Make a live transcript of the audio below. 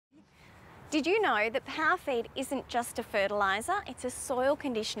Did you know that PowerFeed isn't just a fertiliser, it's a soil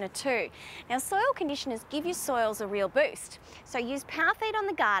conditioner too. Now soil conditioners give your soils a real boost. So use PowerFeed on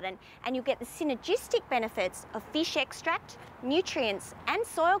the garden and you'll get the synergistic benefits of fish extract, nutrients and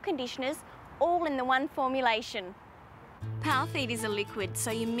soil conditioners all in the one formulation. PowerFeed is a liquid,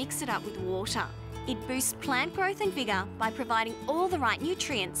 so you mix it up with water. It boosts plant growth and vigour by providing all the right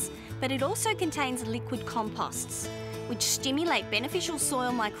nutrients, but it also contains liquid composts, which stimulate beneficial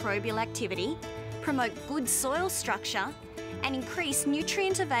soil microbial activity, promote good soil structure, and increase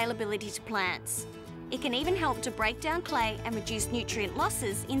nutrient availability to plants. It can even help to break down clay and reduce nutrient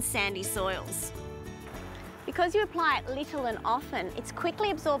losses in sandy soils. Because you apply it little and often, it's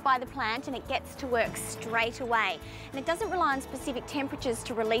quickly absorbed by the plant and it gets to work straight away. And it doesn't rely on specific temperatures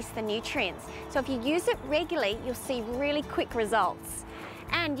to release the nutrients. So if you use it regularly, you'll see really quick results.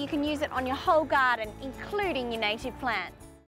 And you can use it on your whole garden, including your native plants.